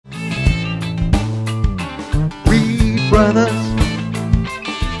brothers.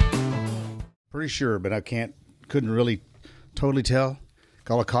 Pretty sure, but I couldn't really totally tell.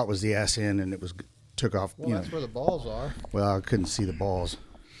 All I caught was the ass end, and it took off. Well, that's where the balls are. Well, I couldn't see the balls.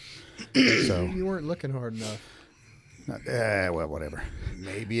 So You weren't looking hard enough. well, whatever.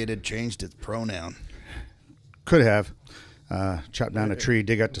 Maybe it had changed its pronoun. Could have chopped down a tree,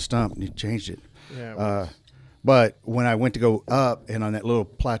 dig out the stump, and he changed it. Yeah. It was. But when I went to go up, and on that little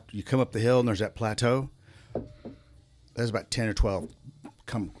plateau, you come up the hill, and there's that plateau. There's about 10 or 12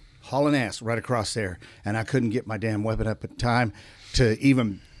 come hauling ass right across there, and I couldn't get my damn weapon up in time to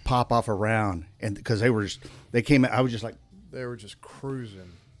even pop off a round, and because they came. I was just like, They were just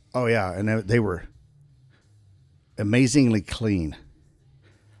cruising. oh yeah, and they were amazingly clean.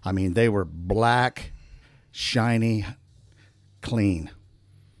 I mean, they were black, shiny, clean.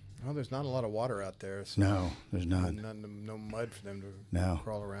 Oh, there's not a lot of water out there. So No, there's not. no mud for them to No.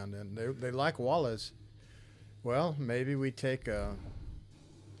 crawl around in. They like wallas. Well, maybe we take a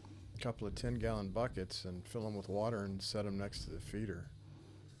couple of 10-gallon buckets and fill them with water and set them next to the feeder.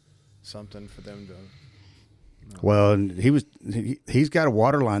 Something for them to. Well, and he's got a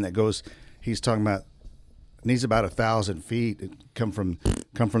water line that goes. He's talking about needs about 1,000 feet. It come from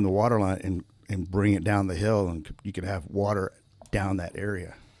the water line and bring it down the hill, and you could have water down that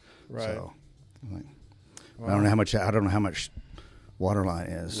area. Right. So, I don't know how much. I don't know how much water line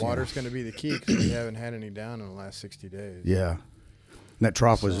is. Water's going to be the key because we haven't had any down in the last 60 days. Yeah. And that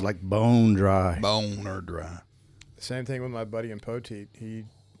trough was like bone dry. Bone or dry. Same thing with my buddy in Poteet.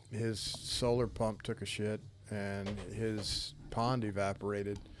 His solar pump took a shit and his pond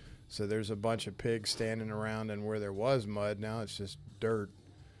evaporated. So there's a bunch of pigs standing around, and where there was mud, now it's just dirt.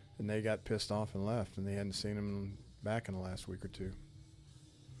 And they got pissed off and left, and they hadn't seen them back in the last week or two.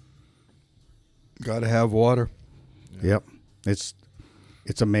 Got to have water. Yeah. Yep.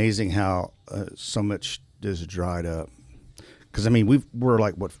 It's amazing how so much is dried up. Because, I mean, we're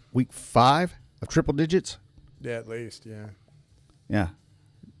like, what, week 5 of triple digits? Yeah, at least, yeah. Yeah.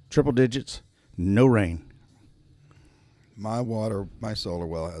 Triple digits, no rain. My solar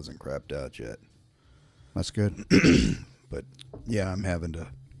well hasn't crapped out yet. That's good. But yeah, I'm having to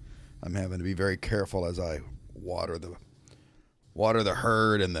be very careful as I water the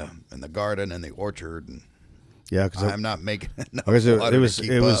herd and the garden and the orchard, and Yeah, because I'm not making enough it water was to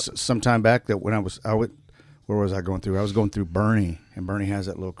keep it was up. some time back that when where was I going through? I was going through Bernie, and Bernie has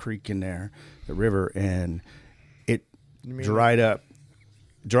that little creek in there, the river, and it dried up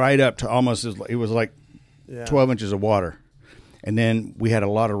to almost it was like 12 inches of water, and then we had a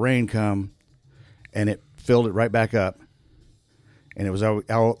lot of rain come, and it filled it right back up, and it was all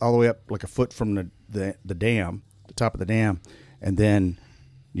the way up like a foot from the dam, the top of the dam, and then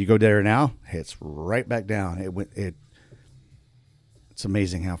you go there now, it's right back down. It's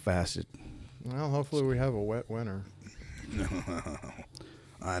amazing how fast it. Well, hopefully we have a wet winter.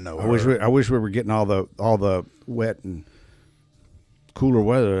 I know. I wish we were getting all the wet and cooler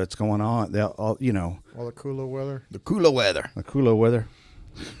weather that's going on. All the cooler weather. The cooler weather. The cooler weather.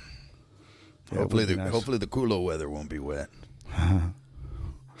 Hopefully the cooler weather won't be wet.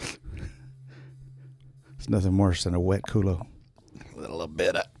 It's nothing worse than a wet culo. A little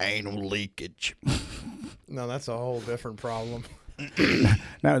bit of anal leakage. No, that's a whole different problem.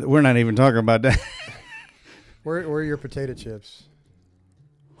 Now we're not even talking about that. Where are your potato chips?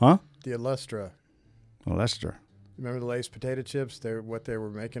 Huh? The Illustra. Well, that's true. Remember the Lay's potato chips? What they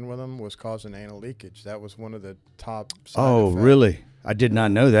were making with them was causing anal leakage. That was one of the top side effects. Really? I did not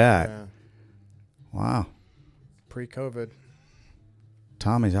know that. Yeah. Wow. Pre-COVID.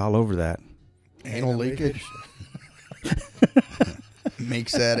 Tommy's all over that. Anal leakage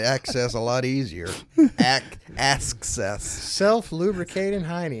makes that access a lot easier. Access. Self-lubricating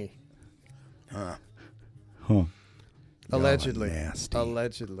hiney. Huh. Allegedly. Nasty.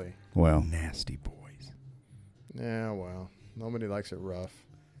 Allegedly. Well. Nasty boys. Yeah, well, nobody likes it rough,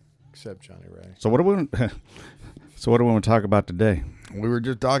 except Johnny Ray. So what do we want to talk about today? We were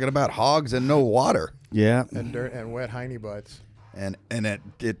just talking about hogs and no water. Yeah. And dirt and wet hiney butts. And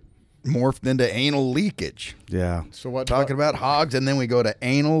it morphed into anal leakage. Yeah. So what? Talking about hogs, and then we go to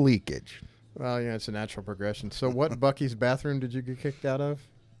anal leakage. Well, yeah, it's a natural progression. So what Bucky's bathroom did you get kicked out of?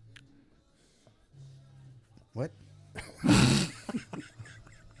 What?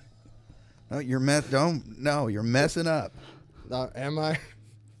 No, you're messing up. Am I?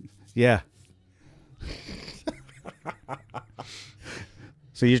 Yeah.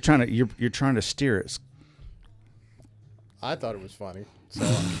 So you're trying to steer it. I thought it was funny, so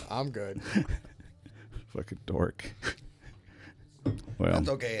I'm good. Fucking dork. Well, That's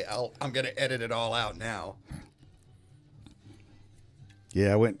okay. I'm gonna edit it all out now.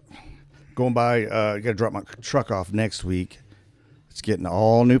 yeah, going by. I got to drop my truck off next week. It's getting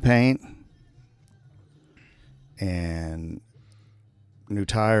all new paint and new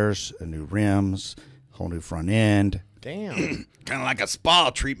tires and new rims, whole new front end. Damn. Kind of like a spa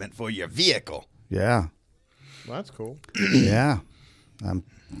treatment for your vehicle. Yeah, Well, that's cool. yeah. Do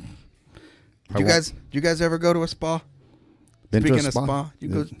you guys ever go to a spa? Been Speaking to a of spa, you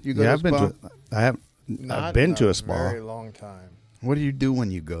go yeah, to a I've been spa? to. I have. Not I've been in to a spa. very long time. What do you do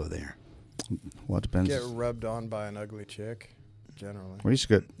when you go there? Well, it depends. Get rubbed on by an ugly chick, generally. We used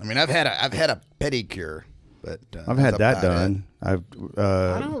to get. I mean, I've had a pedicure, but I've had that that's about done. I've.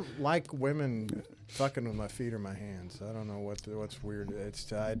 I don't like women fucking with my feet or my hands. I don't know what's weird.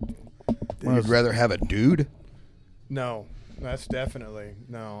 It's You'd rather have a dude? no. That's definitely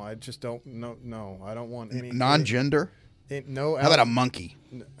no. I just don't. No. I don't want any Non-gender? No. How about a monkey?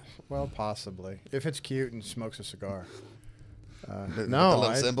 Well, possibly if it's cute and smokes a cigar. The No,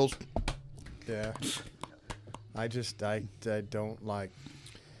 little symbols. Yeah. I don't like.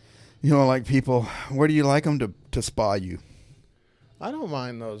 You know, like people. Where do you like them to spa you? I don't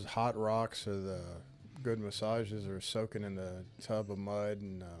mind those hot rocks or the good massages or soaking in the tub of mud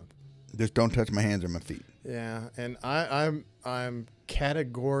and. Just don't touch my hands or my feet. Yeah, and I'm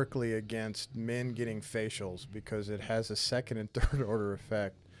categorically against men getting facials because it has a second and third order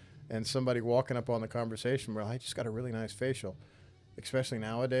effect. And somebody walking up on the conversation, well, I just got a really nice facial, especially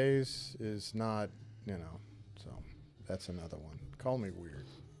nowadays, is not, so that's another one. Call me weird.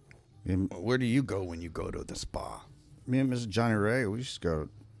 Where do you go when you go to the spa? Me and Mrs. Johnny Ray, we used to go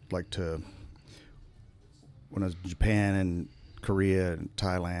when I was in Japan and Korea and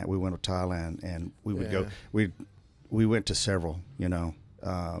Thailand. We went to Thailand and we would go. We went to several.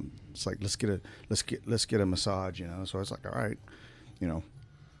 It's like let's get a massage. So I was like, all right,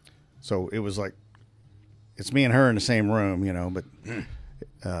 So it was like it's me and her in the same room. But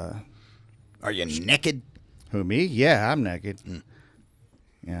Are you naked? who, me? Yeah, I'm naked.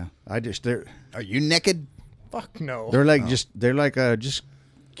 Yeah, Are you naked? Fuck no. they're like just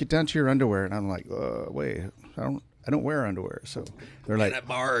get down to your underwear, and I'm like, wait, I don't wear underwear, so they're like, Can I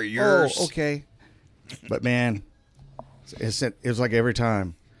borrow yours? oh, okay. But man, it was like every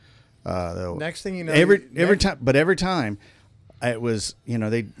time. Though Next thing you know, every time, it was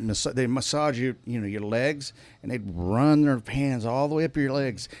they massage you, your legs, and they'd run their hands all the way up your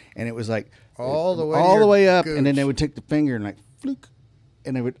legs, and it was like all the way up, gooch. and then they would take the finger and like fluke,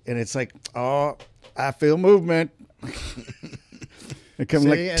 and it's like, oh, I feel movement. They come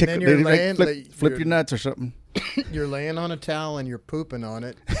See, and then you're laying, flip your nuts or something. You're laying on a towel and you're pooping on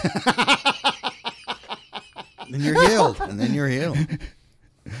it. And you're healed.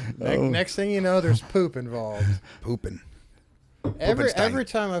 Next thing you know, there's poop involved. Pooping. Every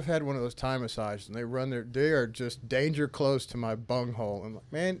time I've had one of those Thai massages and they are just danger close to my bunghole. I'm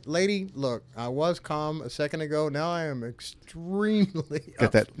like, man, lady, look, I was calm a second ago. Now I am extremely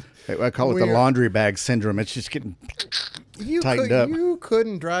Got that? I call it the laundry bag syndrome. It's just getting tightened up. You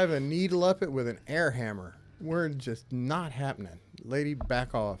couldn't drive a needle up it with an air hammer. We're just not happening. Lady,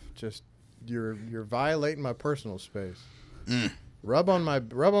 back off. Just you're violating my personal space. Rub on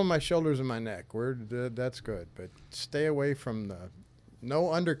my shoulders and my neck. That's good, but stay away from the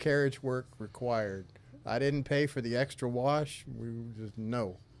no undercarriage work required. I didn't pay for the extra wash. We just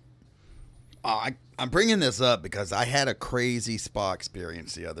no. I'm bringing this up because I had a crazy spa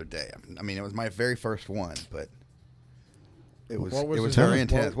experience the other day. I mean, it was my very first one, but it was very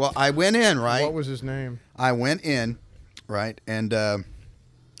intense. Well, I went in, right? What was his name? I went in, right, and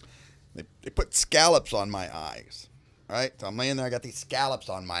they put scallops on my eyes. Right, so I'm laying there. I got these scallops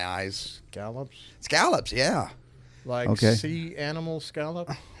on my eyes. Scallops, yeah. Like sea animal scallop.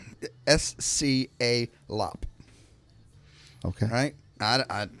 SCA-LOP. Okay. Right.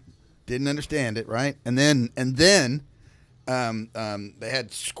 I didn't understand it. Right, and then they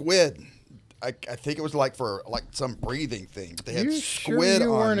had squid. I think it was like for some breathing thing. But they had squid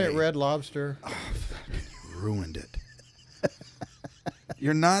you on weren't me. at Red Lobster? Oh, you ruined it.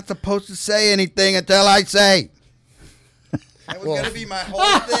 You're not supposed to say anything until I say. That was going to be my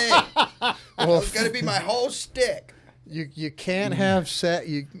whole thing. That was going to be my whole stick. You can't have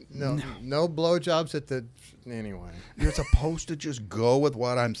no blowjobs at the anyway. You're supposed to just go with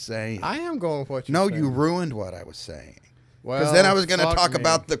what I'm saying. I am going with what you're saying. No, you ruined what I was saying. Because Well, then I was going to talk me.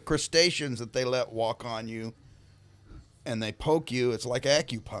 about the crustaceans that they let walk on you, and they poke you. It's like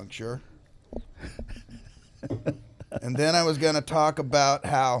acupuncture. And then I was going to talk about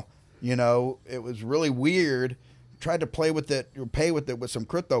how it was really weird tried to play with it or pay with it with some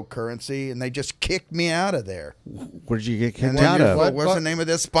cryptocurrency, and they just kicked me out of there. Where did you get kicked And out then of? what's the name of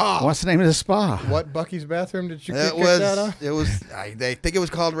this spa? What's the name of the spa? What Bucky's bathroom did you get It kicked out was. of? It was. They think it was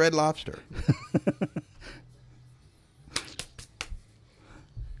called Red Lobster.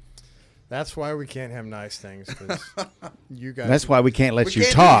 That's why we can't have nice things, because you guys. That's why we can't let you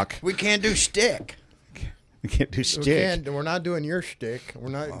can't talk. We can't do shtick. We can't do we stick. can't, we're not doing your shtick. We're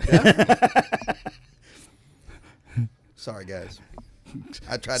not. Sorry, guys.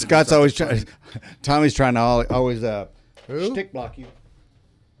 I tried. Scott's always trying. Tommy's trying to always Who? stick block you.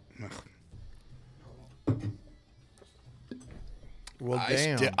 Well,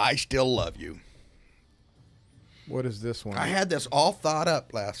 damn. I still love you. What is this one? I had this all thought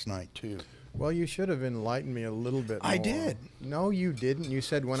up last night too. Well, you should have enlightened me a little bit more. I did. No, you didn't. You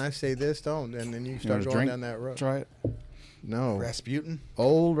said when I say this, don't, and then you You start want a going drink? down that road. Try it. No. Rasputin.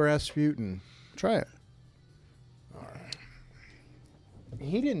 Old Rasputin. Try it.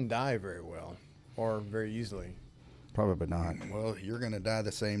 He didn't die very well, or very easily. Probably not. Well, you're gonna die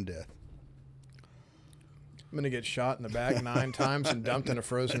the same death. I'm gonna get shot in the back 9 times and dumped in a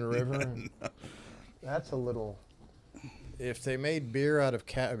frozen river. That's a little. If they made beer out of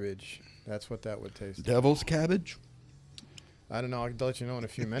cabbage, that's what that would taste like. Devil's cabbage. I don't know. I'll let you know in a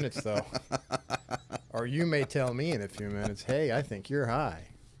few minutes, though. Or you may tell me in a few minutes, hey, I think you're high.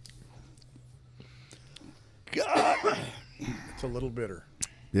 God. It's a little bitter.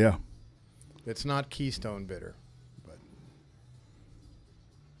 Yeah. It's not Keystone bitter, but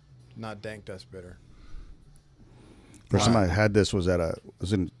not Dank Dust bitter. First time I had this was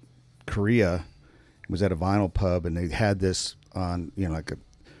was in Korea. It was at a vinyl pub, and they had this on,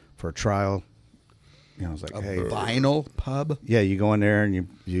 for a trial. It was like, A hey, vinyl pub yeah, you go in there and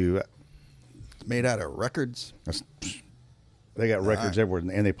you made out of records. they got records right. everywhere,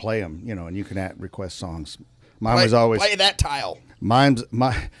 and they play them, and you can request songs. Mine was always play that tile. mine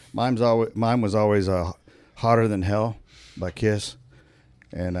was always Hotter Than Hell by Kiss,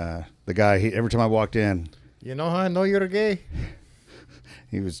 and the guy every time I walked in, You know how I know you're gay?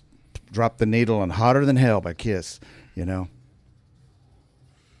 he was dropped the needle on Hotter Than Hell by Kiss, All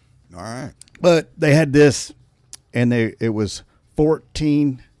right. But they had this, and it was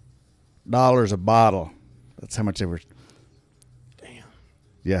 $14 a bottle. That's how much they were. Damn.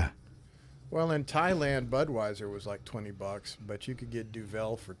 Yeah. Well, in Thailand, Budweiser was like $20, but you could get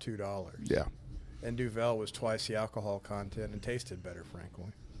Duvel for $2. Yeah. And Duvel was twice the alcohol content and tasted better,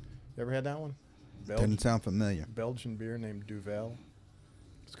 frankly. You ever had that one? Didn't sound familiar. Belgian beer named Duvel.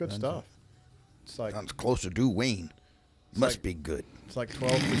 It's good stuff. It's like Sounds close to Duane. Must like- be good. it's like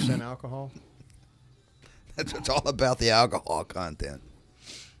 12% alcohol. It's all about the alcohol content.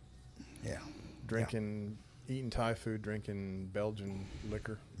 Yeah. Eating Thai food, drinking Belgian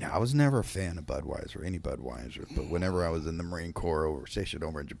liquor. Yeah, I was never a fan of Budweiser, any Budweiser. But whenever I was in the Marine Corps stationed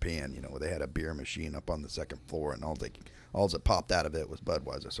over in Japan, they had a beer machine up on the second floor, and all that popped out of it was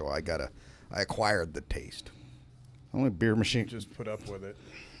Budweiser. So I acquired the taste. Only beer machine. Just put up with it.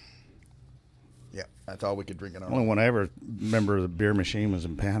 Yeah, that's all we could drink it on. Only one I ever remember the beer machine was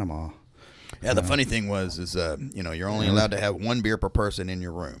in Panama. Yeah, the funny thing was you're only allowed to have one beer per person in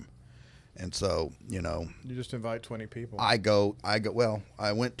your room. And so, You just invite 20 people. I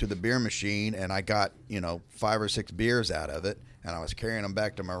went to the beer machine and I got, 5 or 6 beers out of it, and I was carrying them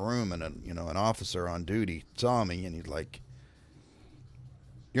back to my room, and an officer on duty saw me, and he's like,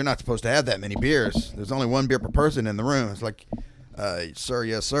 "You're not supposed to have that many beers. There's only one beer per person in the room." It's like, "Sir,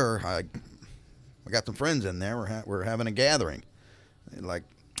 yes, sir. I got some friends in there. We're having a gathering." And like,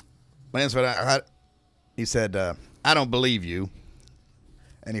 Lansford, he said, "I don't believe you."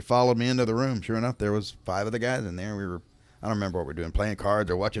 And he followed me into the room. Sure enough, there was 5 of the guys in there. I don't remember what we were doing, playing cards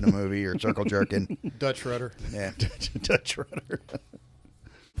or watching a movie or circle jerking. Dutch rudder. Yeah. Dutch rudder.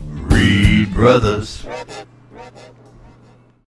 Reed Brothers.